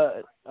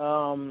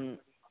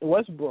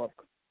Westbrook,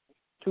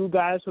 two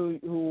guys who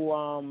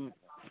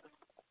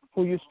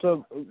used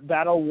to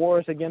battle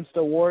wars against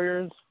the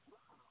Warriors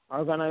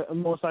are going to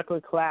most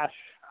likely clash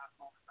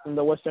in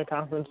the Western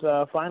Conference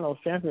Finals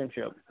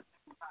championship.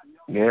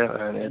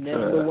 Yeah, and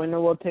then the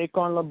winner will take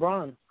on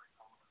LeBron.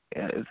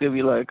 Yeah, it's going to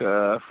be like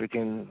a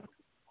freaking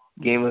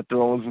Game of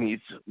Thrones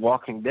meets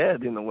Walking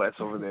Dead in the West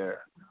over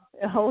there.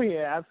 Oh,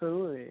 yeah,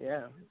 absolutely,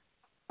 yeah.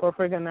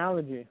 Perfect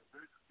analogy.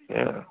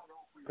 Yeah.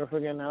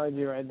 Perfect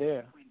analogy right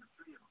there.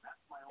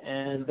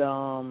 And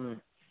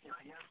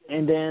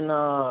then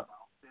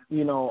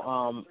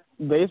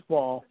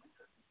baseball,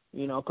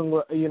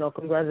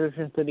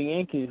 congratulations to the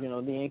Yankees.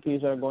 The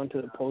Yankees are going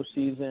to the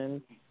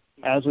postseason.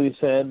 As we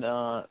said,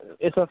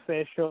 it's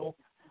official.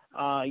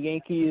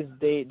 Yankees,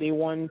 they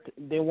won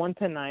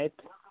tonight.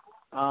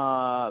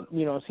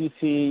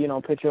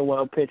 CC, pitcher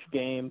well pitched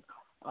game.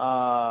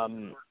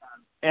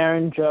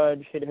 Aaron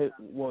Judge hit his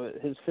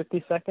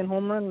 52nd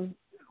home run.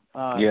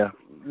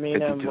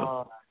 Made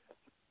 52.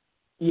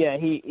 him.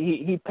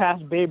 He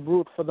passed Babe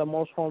Ruth for the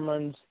most home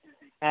runs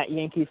at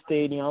Yankee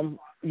Stadium.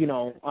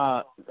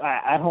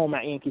 At home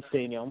at Yankee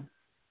Stadium.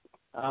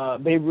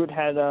 Babe Ruth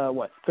had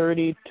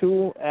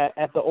 32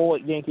 at the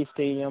old Yankee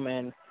Stadium,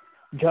 and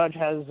Judge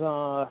has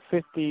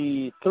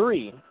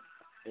 53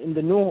 in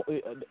the new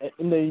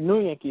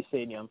Yankee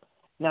Stadium.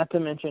 Not to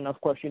mention, of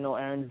course,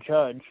 Aaron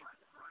Judge.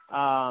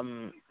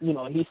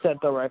 He set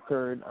the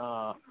record.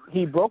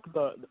 He broke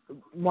the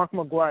Mark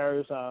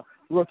McGwire's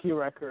rookie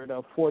record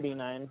of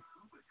 49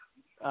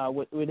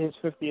 with his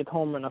 50th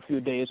home run a few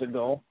days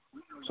ago.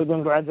 So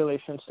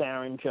congratulations to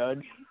Aaron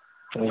Judge.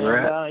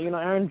 Congrats. And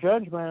Aaron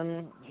Judge,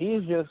 man,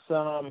 he's just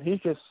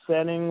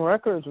setting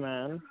records,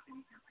 man.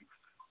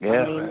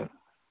 Yeah.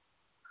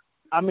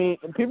 I mean,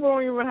 people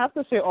don't even have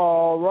to say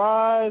 "all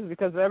rise"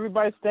 because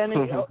everybody's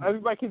standing.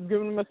 Everybody keeps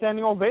giving him a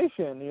standing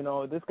ovation.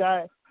 This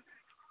guy.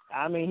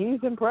 I mean,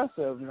 he's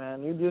impressive,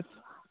 man.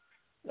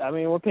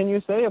 What can you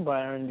say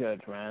about Aaron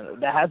Judge, man?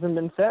 That hasn't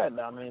been said.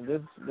 I mean,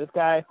 this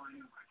guy,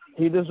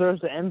 he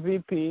deserves the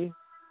MVP.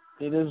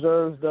 He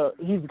deserves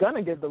he's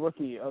gonna get the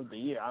Rookie of the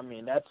Year. I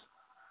mean, that's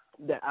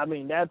a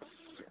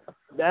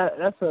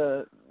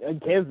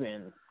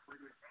given.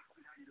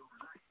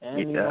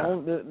 And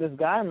this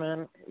guy,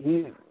 man,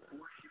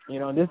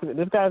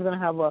 this guy's gonna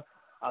have a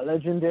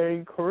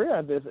legendary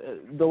career.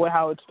 The way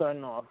how it's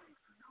starting off.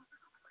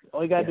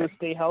 All you gotta do is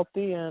stay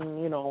healthy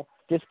and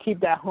just keep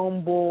that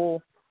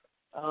humble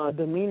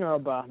demeanor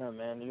about him,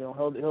 and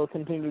he'll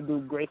continue to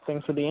do great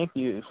things for the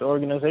Yankees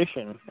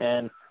organization.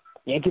 And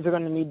Yankees are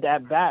gonna need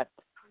that bat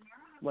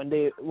when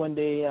they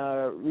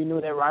renew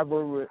their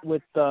rivalry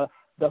with the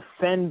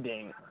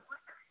defending,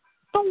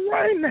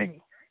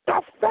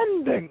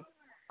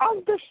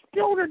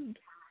 undisputed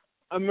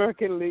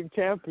American League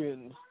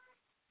champions.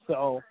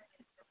 So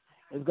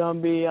it's gonna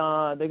be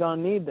they're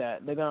gonna need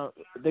that. They're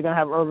gonna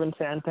have Irvin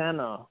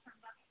Santana,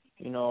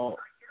 go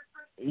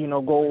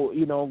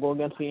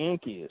against the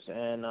Yankees,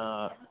 and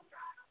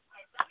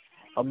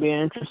it'll be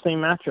an interesting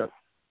matchup.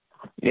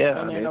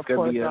 Yeah, it's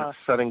gonna be a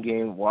sudden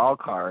game wild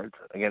card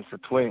against the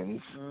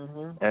Twins,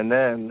 and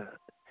then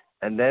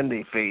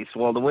they face.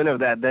 Well, the winner of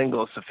that then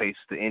goes to face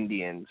the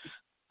Indians,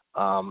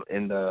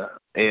 in the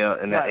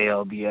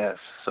ALDS.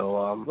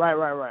 So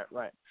right.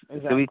 Exactly.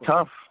 It's gonna be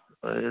tough.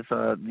 It's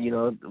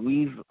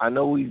I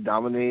know we've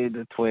dominated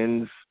the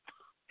Twins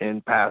in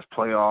past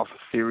playoff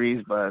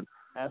series, but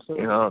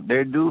absolutely, you know,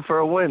 they're due for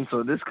a win.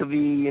 So this could be,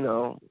 you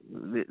know,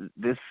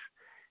 this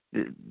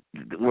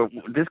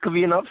could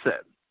be an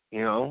upset.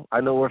 You know, I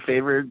know we're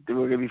favored.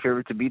 We're gonna be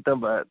favored to beat them,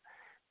 but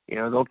you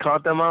know, don't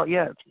count them out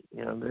yet.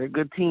 You know, they're a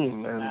good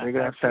team, and they're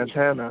gonna have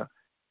Santana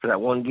for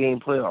that one game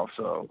playoff.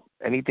 So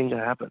anything can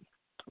happen.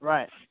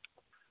 Right.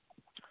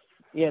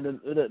 Yeah,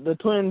 the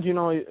Twins, you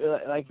know,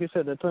 like you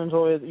said, the Twins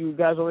you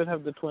guys always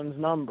have the Twins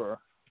number.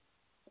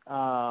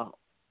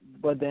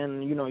 But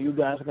then, you know, you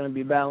guys are going to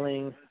be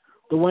battling.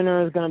 The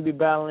winner is going to be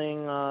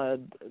battling,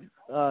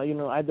 you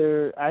know,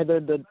 either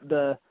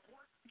the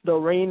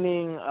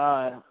reigning,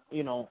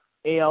 you know,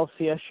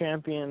 ALCS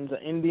champions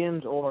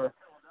Indians or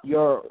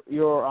your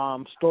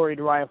storied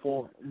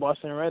rival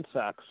Boston Red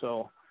Sox.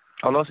 So.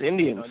 On those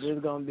Indians. You know,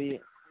 there's going to be.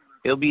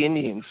 It'll be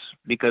Indians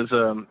because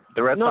the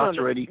Red Sox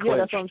already clinched. Yeah,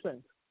 that's what I'm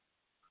saying.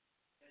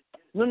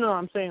 No,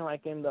 I'm saying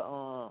like in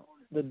the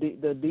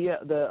DS,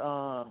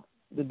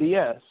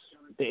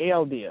 the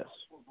ALDS.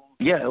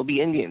 Yeah, it'll be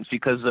Indians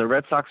because the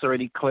Red Sox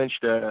already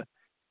clinched the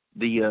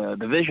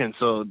division,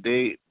 so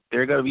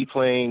they're going to be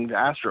playing the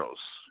Astros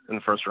in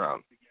the first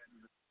round.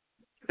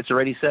 It's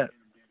already set.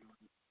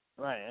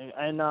 Right,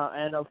 and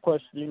of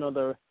course, you know,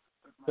 the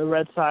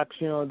Red Sox,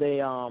 you know,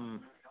 they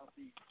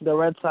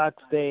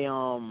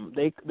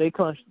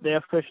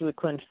officially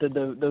clinched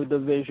the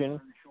division.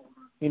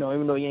 You know,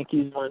 even though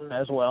Yankees won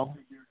as well.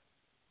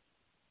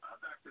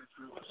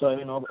 So,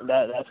 you know,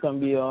 that's going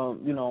to be,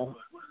 you know,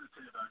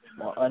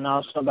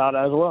 announced about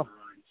as well.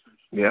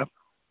 Yeah.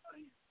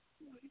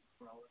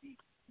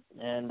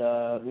 And,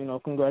 you know,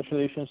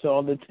 congratulations to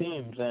all the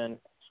teams. And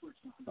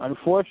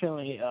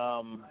unfortunately,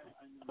 on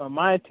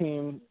my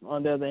team,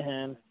 on the other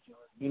hand,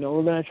 you know,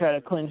 we're going to try to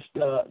clinch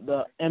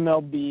the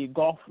MLB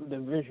golf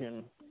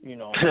division, you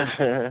know.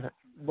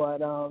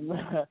 But,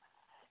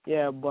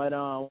 yeah, but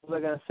what was I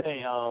going to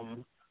say?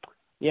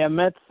 Yeah,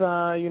 Mets,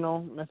 you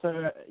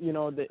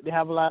know, they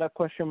have a lot of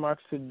question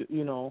marks to,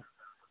 you know,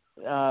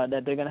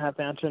 that they're gonna have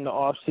to answer in the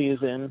off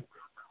season.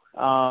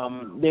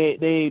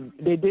 They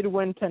did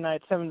win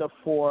tonight,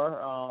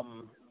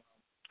 7-4.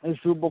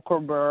 Asdrubal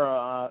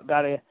Corber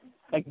got a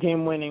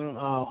game-winning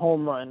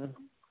home run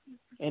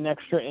in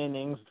extra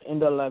innings in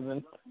the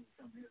 11th,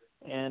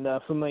 and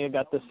Familia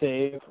got the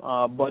save.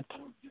 But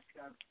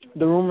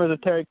the rumors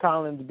of Terry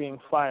Collins being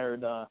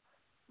fired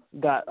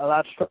got a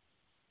lot stronger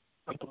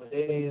in a couple of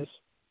days.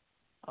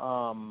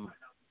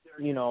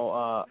 You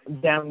know,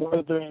 Dan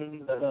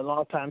Worthing, the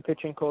longtime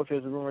pitching coach,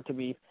 is rumored to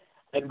be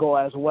let go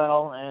as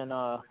well, and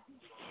a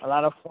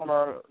lot of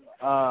former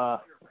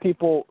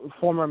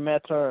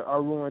Mets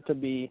are rumored to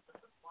be,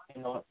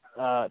 you know,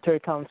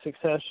 Terry Collins'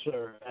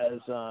 successor as,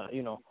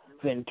 you know,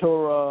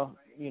 Ventura,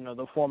 you know,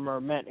 the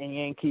former Met and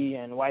Yankee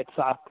and White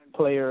Sox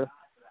player,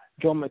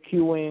 Joe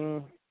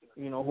McEwing,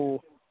 you know,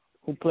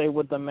 who played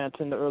with the Mets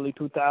in the early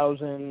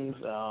 2000s.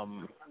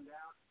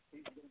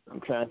 I'm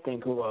trying to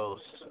think who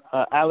else.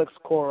 Alex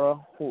Cora,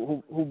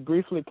 who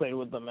briefly played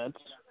with the Mets.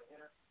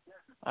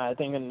 I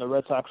think in the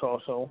Red Sox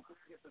also.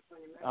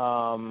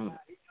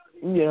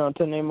 You know,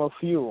 to name a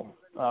few.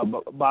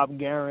 Bob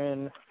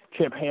Guerin,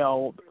 Chip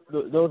Hale.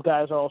 Those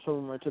guys are also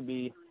rumored to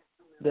be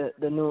the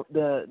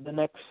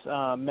next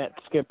Met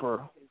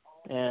skipper.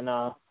 And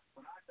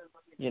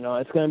you know,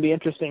 it's going to be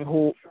interesting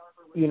who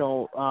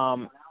who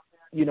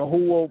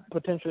will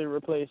potentially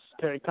replace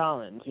Terry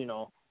Collins. You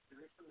know.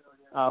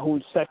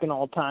 Who's second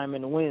all time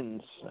in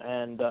wins,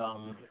 and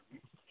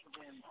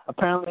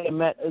apparently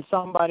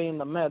somebody in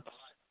the Mets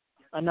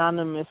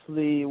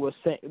anonymously was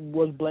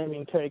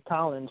blaming Terry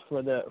Collins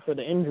for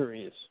the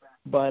injuries,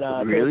 but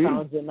really? Terry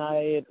Collins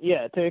denied it.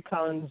 Yeah, Terry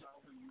Collins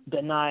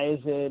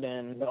denies it,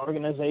 and the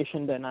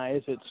organization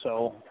denies it.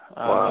 So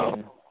wow.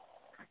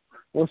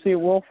 We'll see.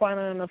 We'll find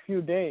out in a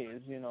few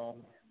days. You know,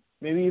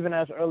 maybe even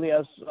as early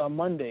as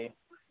Monday,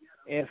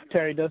 if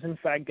Terry does in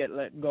fact get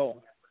let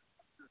go.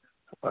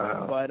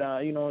 Wow. But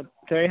you know,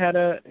 Terry had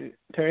a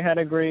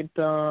great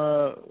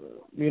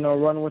you know,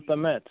 run with the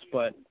Mets.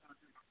 But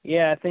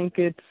yeah, I think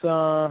it's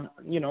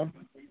you know,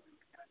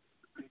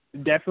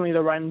 definitely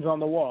the writing's on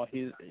the wall.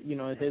 He's, you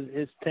know,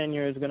 his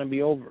tenure is going to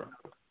be over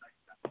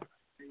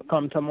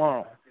come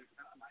tomorrow.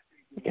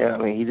 Yeah, I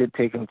mean, he did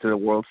take him to the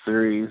World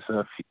Series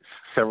a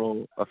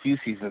few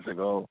seasons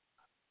ago.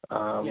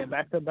 Yeah,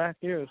 back-to-back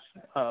years,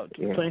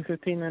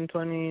 2015 and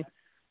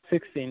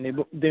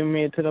 2016. They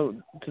made it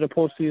to the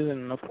postseason,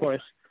 and of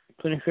course,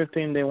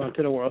 2015 they went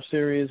to the World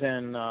Series,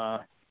 and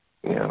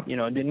you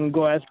know, didn't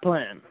go as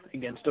planned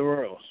against the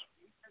Royals.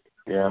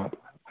 Yeah,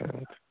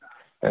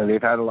 and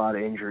they've had a lot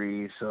of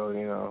injuries, so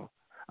you know,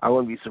 I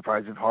wouldn't be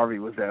surprised if Harvey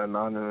was that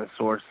anonymous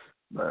source,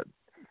 but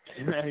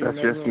that's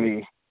just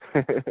me.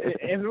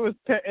 If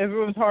it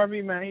was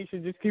Harvey, man, he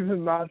should just keep his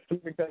mouth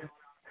shut because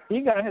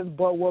he got his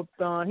butt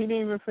whooped. He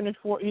didn't finish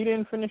four.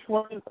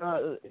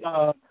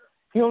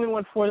 He only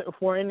went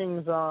four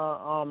innings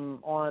on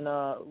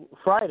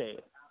Friday,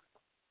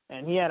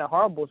 and he had a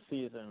horrible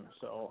season.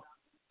 So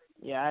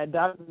yeah, I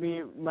doubt it'd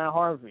be Matt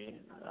Harvey.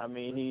 I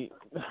mean, he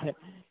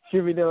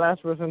should be the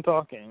last person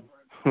talking.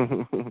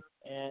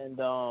 And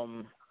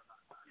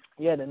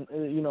then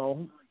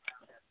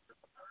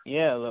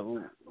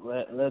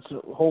let's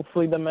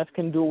hopefully the Mets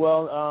can do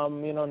well.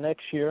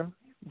 Next year,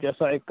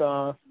 just like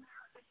the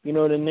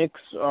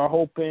Knicks are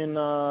hoping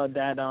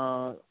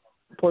that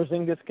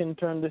Porzingis can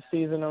turn the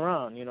season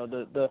around.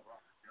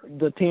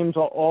 The teams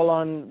are all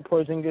on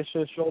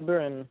Porzingis' shoulder,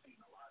 and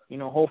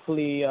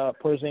hopefully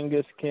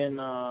Porzingis can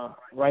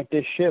right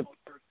this ship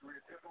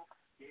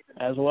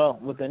as well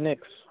with the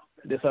Knicks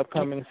this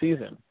upcoming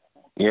season.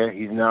 Yeah,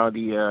 he's now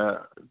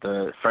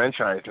the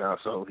franchise now,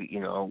 so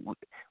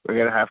we're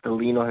gonna have to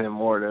lean on him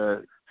more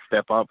to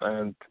step up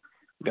and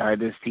guide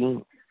this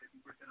team.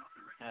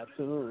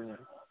 Absolutely.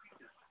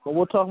 But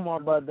we'll talk more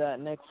about that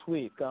next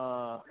week.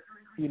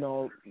 He's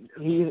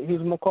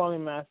Maccorley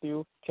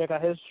Mathieu. Check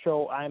out his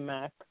show,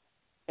 iMac,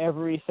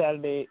 every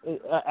Sundays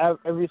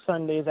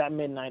at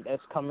midnight.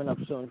 That's coming up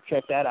soon.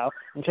 Check that out.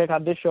 And check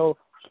out this show,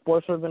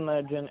 Sports Urban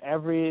Legend,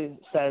 every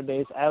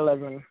Saturdays at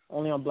 11,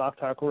 only on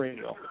BlogTalk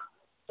Radio.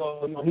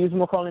 So he's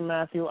Maccorley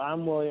Mathieu.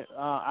 I'm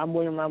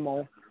William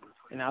Rameau,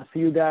 and I'll see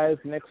you guys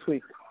next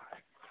week.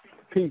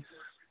 Peace.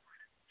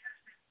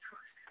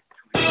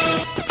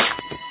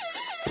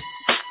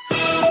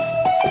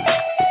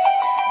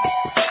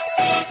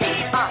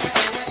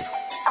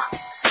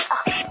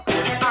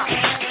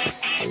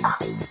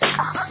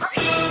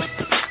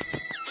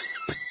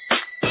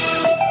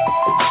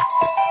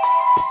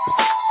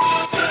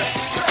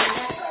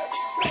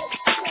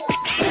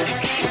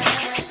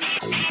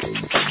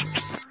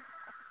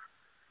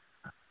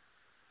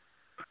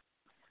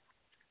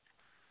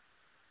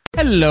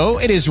 Hello,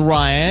 it is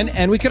Ryan,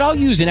 and we could all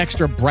use an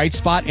extra bright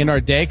spot in our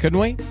day, couldn't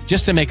we?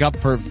 Just to make up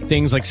for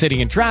things like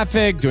sitting in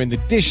traffic, doing the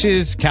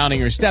dishes,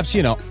 counting your steps,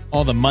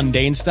 all the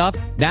mundane stuff.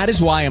 That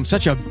is why I'm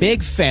such a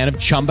big fan of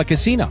Chumba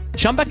Casino.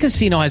 Chumba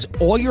Casino has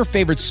all your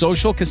favorite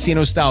social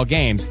casino-style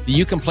games that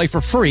you can play for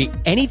free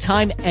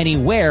anytime,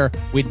 anywhere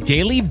with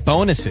daily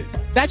bonuses.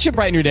 That should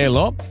brighten your day a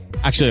little.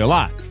 Actually, a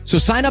lot. So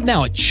sign up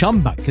now at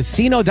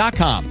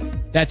ChumbaCasino.com.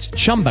 That's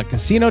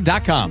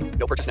ChumbaCasino.com.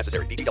 No purchase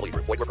necessary. VGW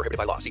Group. Void where prohibited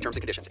by law. See terms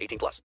and conditions. 18+.